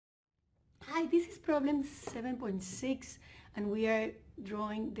Hi, this is problem 7.6 and we are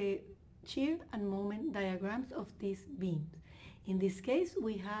drawing the shear and moment diagrams of these beams. In this case,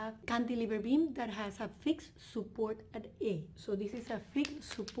 we have cantilever beam that has a fixed support at A. So this is a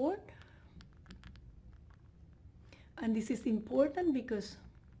fixed support, and this is important because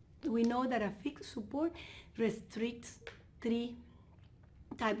we know that a fixed support restricts three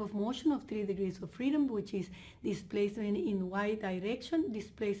type of motion of 3 degrees of freedom, which is displacement in y direction,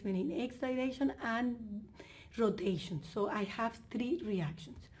 displacement in x direction, and rotation. So I have 3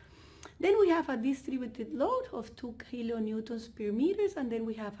 reactions. Then we have a distributed load of 2 kilonewtons per meters, and then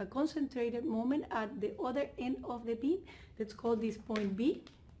we have a concentrated moment at the other end of the beam. Let's call this point B.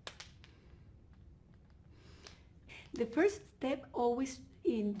 The first step always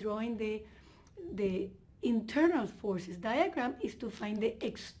in drawing the internal forces diagram is to find the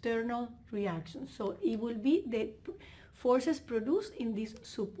external reaction. So it will be the forces produced in this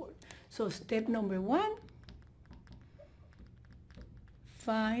support. So step number 1,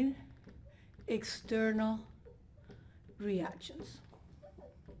 find external reactions.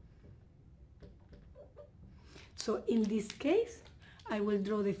 So in this case, I will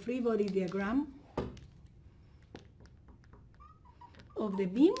draw the free body diagram of the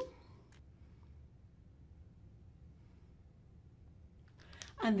beam.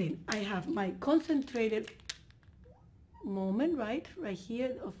 And then I have my concentrated moment, right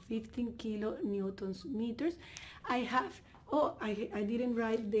here of 15 kilonewtons meters. I have, I didn't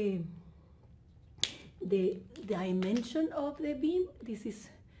write the dimension of the beam. This is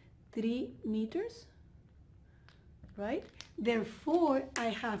 3 meters, right? Therefore, I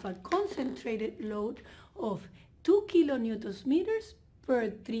have a concentrated load of 2 kilonewtons meters per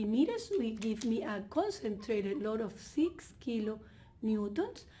 3 meters, will give me a concentrated load of 6 kilonewtons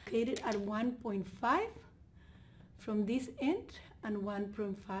located at 1.5 from this end and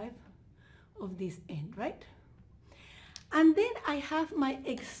 1.5 of this end, right? And then I have my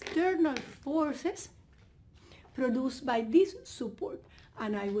external forces produced by this support,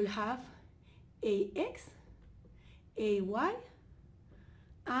 and I will have AX, AY,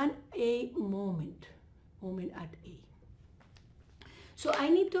 and a moment at A. So I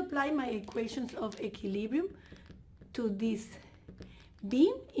need to apply my equations of equilibrium to this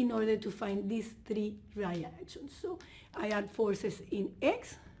beam in order to find these 3 reactions. So I add forces in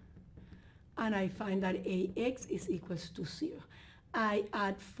X, and I find that AX is equals to 0. I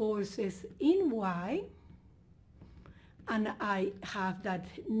add forces in Y, and I have that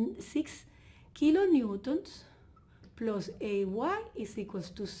 6 kilonewtons plus AY is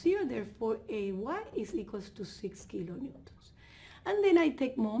equals to 0, therefore AY is equals to 6 kilonewtons. And then I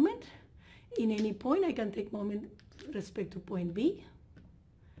take moment. In any point, I can take moment with respect to point B.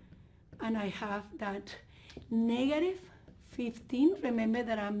 And I have that negative 15. Remember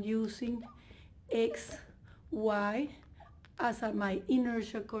that I'm using X, Y as my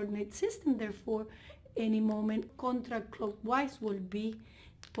inertial coordinate system. Therefore, any moment counterclockwise will be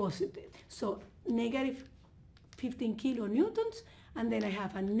positive. So negative 15 kilonewtons, and then I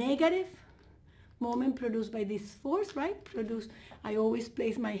have a negative moment produced by this force, right? I always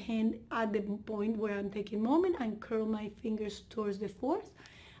place my hand at the point where I'm taking moment and curl my fingers towards the force,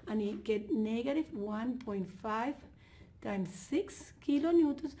 and you get negative 1.5 times 6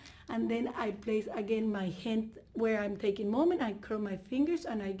 kilonewtons, and then I place again my hand where I'm taking moment, I curl my fingers,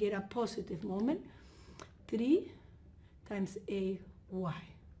 and I get a positive moment, 3 times AY.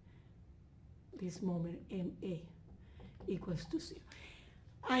 This moment, MA, equals to 0.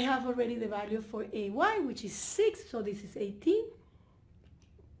 I have already the value for AY, which is 6, so this is 18.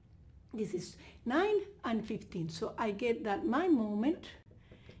 This is 9 and 15. So I get that my moment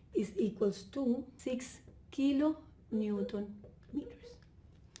is equals to 6 kilonewton meters.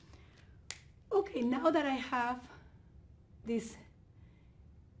 Okay, now that I have these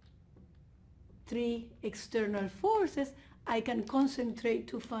 3 external forces, I can concentrate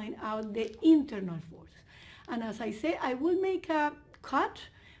to find out the internal forces. And as I say, I will make a cut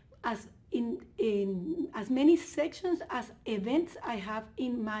as in as many sections as events I have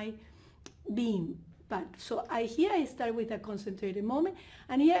in my beam. But so here I start with a concentrated moment,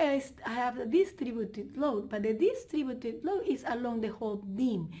 and here I have a distributed load, but the distributed load is along the whole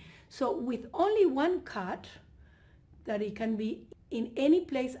beam. So with only one cut, that it can be in any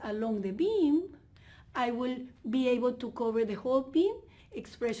place along the beam, I will be able to cover the whole beam,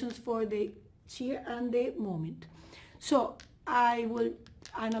 expressions for the shear and the moment. So I will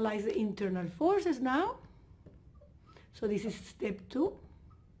analyze the internal forces now. So this is step 2.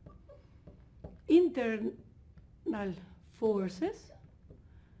 Internal forces.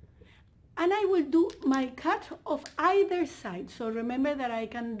 And I will do my cut of either side. So remember that I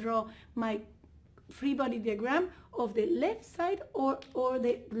can draw my free body diagram of the left side or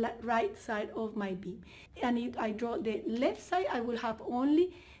the right side of my beam. And if I draw the left side, I will have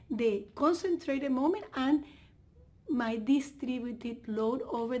only the concentrated moment and my distributed load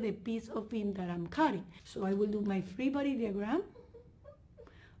over the piece of beam that I'm cutting. So I will do my free body diagram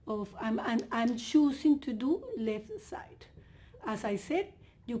of, I'm choosing to do left side. As I said,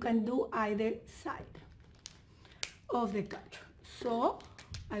 you can do either side of the cut. So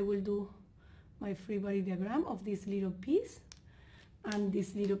I will do my free body diagram of this little piece, and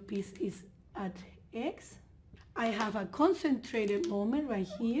this little piece is at X. I have a concentrated moment right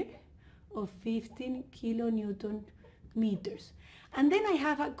here of 15 kilonewton meters. And then I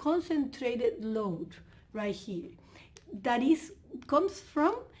have a concentrated load right here that comes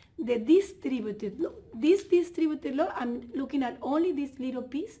from the distributed load. This distributed load, I'm looking at only this little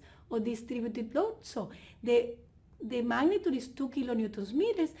piece of distributed load. So the magnitude is 2 kilonewtons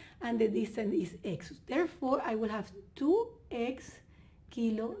meters and the distance is x. Therefore, I will have 2x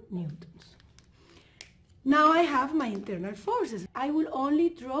kilonewtons. Now I have my internal forces. I will only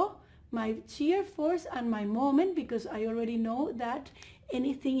draw my shear force and my moment because I already know that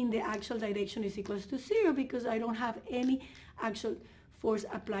anything in the actual direction is equals to 0 because I don't have any actual force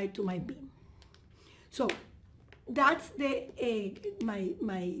applied to my beam. So that's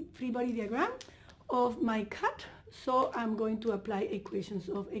my free body diagram of my cut. So I'm going to apply equations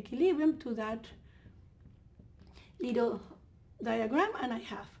of equilibrium to that little diagram, and I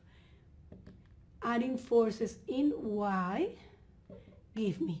have adding forces in Y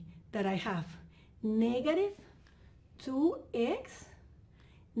give me that I have negative 2x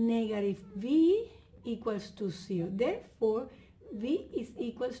negative V equals to 0. Therefore, V is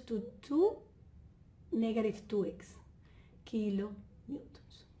equals to 2 negative 2x kilonewtons.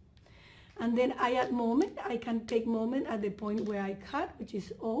 And then I add moment. I can take moment at the point where I cut, which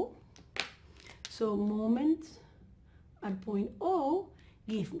is O. So moment at point O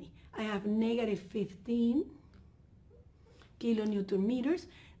give me, I have negative 15 kilonewton meters.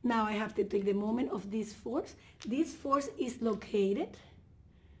 Now I have to take the moment of this force. This force is located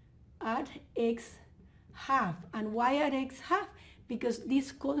at x half. And why at x half? Because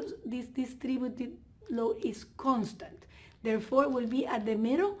this distributed load is constant. Therefore, it will be at the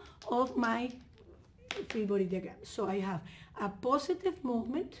middle of my free body diagram. So I have a positive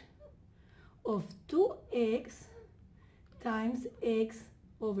moment of 2x times x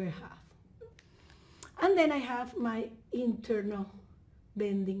over half. And then I have my internal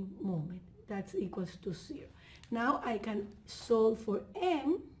bending moment. That's equals to 0. Now I can solve for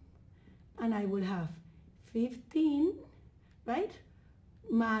m, and I will have 15, right,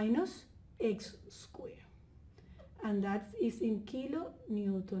 minus x squared. And that is in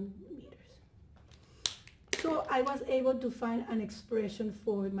kilonewton meters. So I was able to find an expression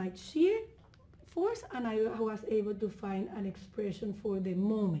for my shear force, and I was able to find an expression for the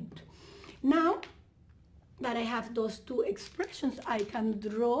moment. Now that I have those two expressions, I can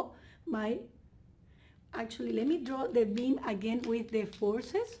draw my, actually let me draw the beam again with the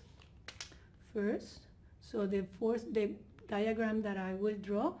forces first. So the diagram that I will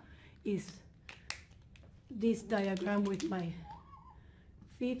draw is this diagram with my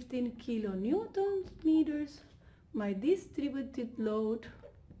 15 kilonewton meters, my distributed load,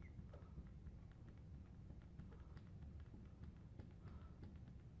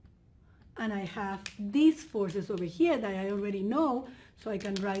 and I have these forces over here that I already know, so I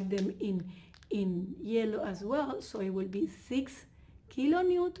can write them in yellow as well. So it will be 6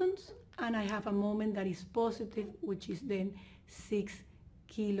 kilonewtons, and I have a moment that is positive, which is then 6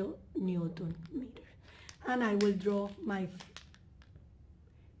 kilonewton meters. And I will draw my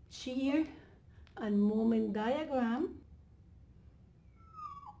shear and moment diagram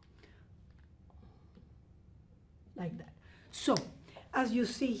like that. So as you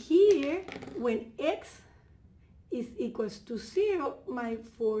see here, when x is equals to 0, my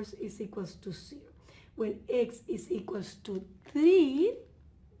force is equals to 0. When x is equals to 3,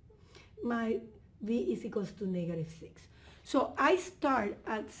 my V is equals to negative 6. So I start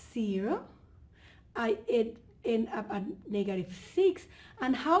at 0, I end up at negative 6.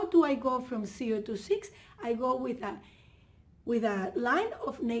 And how do I go from 0 to 6? I go with a line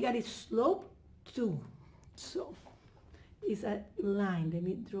of negative slope 2. So it's a line. Let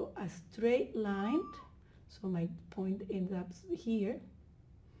me draw a straight line. So my point ends up here.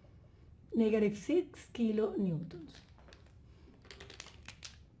 Negative 6 kilonewtons.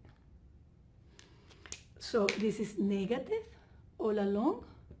 So this is negative all along,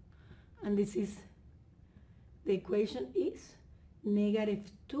 and this is, the equation is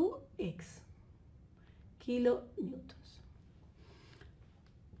negative 2x kilonewtons.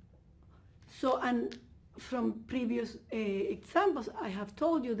 So, and from previous examples, I have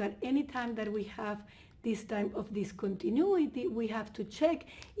told you that anytime that we have this type of discontinuity, we have to check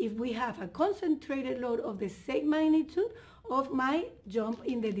if we have a concentrated load of the same magnitude of my jump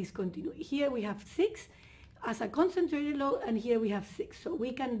in the discontinuity. Here we have 6 as a concentrated load, and here we have 6. So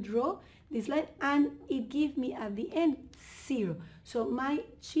we can draw this line, and it gives me at the end 0. So my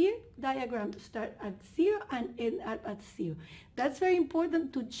shear diagram starts at 0 and ends at 0. That's very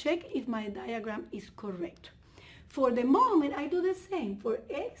important to check if my diagram is correct. For the moment, I do the same. For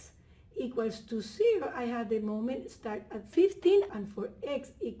x equals to 0, I have the moment start at 15, and for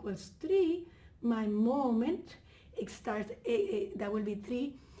x equals 3, my moment starts, that will be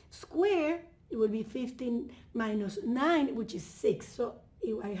 3 squared, it will be 15 minus 9, which is 6, so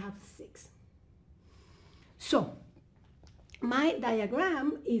I have 6. So, my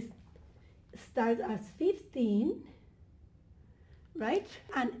diagram starts as 15, right,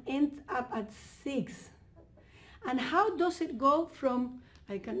 and ends up at 6. And how does it go from,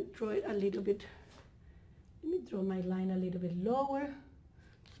 I can draw it a little bit, let me draw my line a little bit lower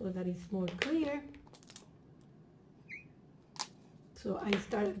so that it's more clear. So I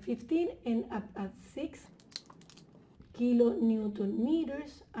start at 15, end up at 6 kilonewton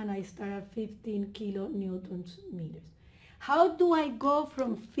meters, and I start at 15 kilonewtons meters. How do I go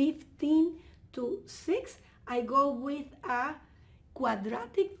from 15 to 6? I go with a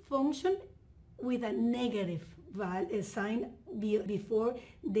quadratic function with a negative sign before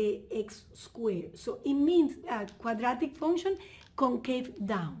the x squared. So it means a quadratic function concave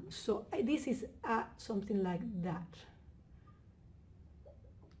down. So this is something like that.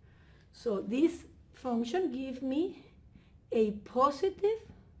 So this function gives me a positive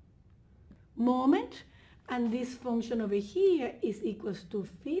moment, and this function over here is equals to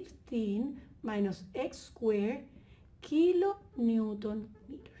 15 minus x squared kilonewton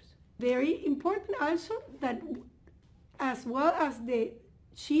meters. Very important also that as well as the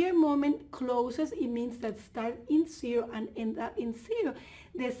shear moment closes, it means that start in 0 and end up in 0.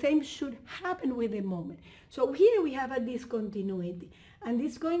 The same should happen with the moment. So here we have a discontinuity, and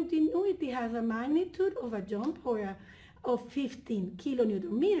this continuity has a magnitude of a jump of 15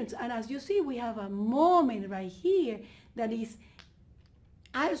 kilonewton meters. And as you see, we have a moment right here that is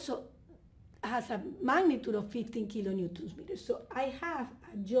also has a magnitude of 15 kilonewtons meters. So I have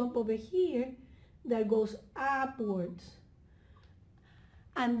a jump over here that goes upwards.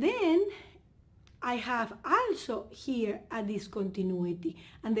 And then I have also here a discontinuity,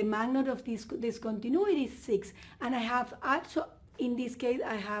 and the magnitude of this discontinuity is 6. And I have also, in this case,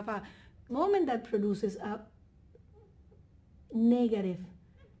 I have a moment that produces a negative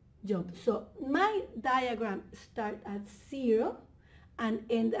jump. So my diagram starts at 0 and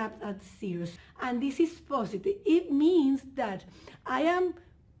end up at 0. And this is positive. It means that I am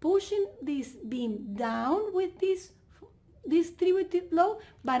pushing this beam down with this distributive load,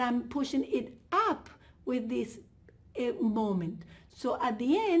 but I'm pushing it up with this moment. So at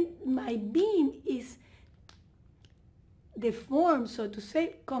the end, my beam is deformed, so to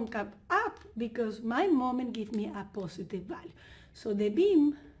say, concave up, because my moment gives me a positive value. So the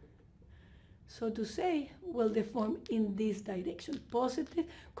beam, so to say, will deform in this direction, positive,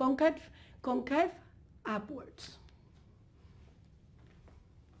 concave upwards.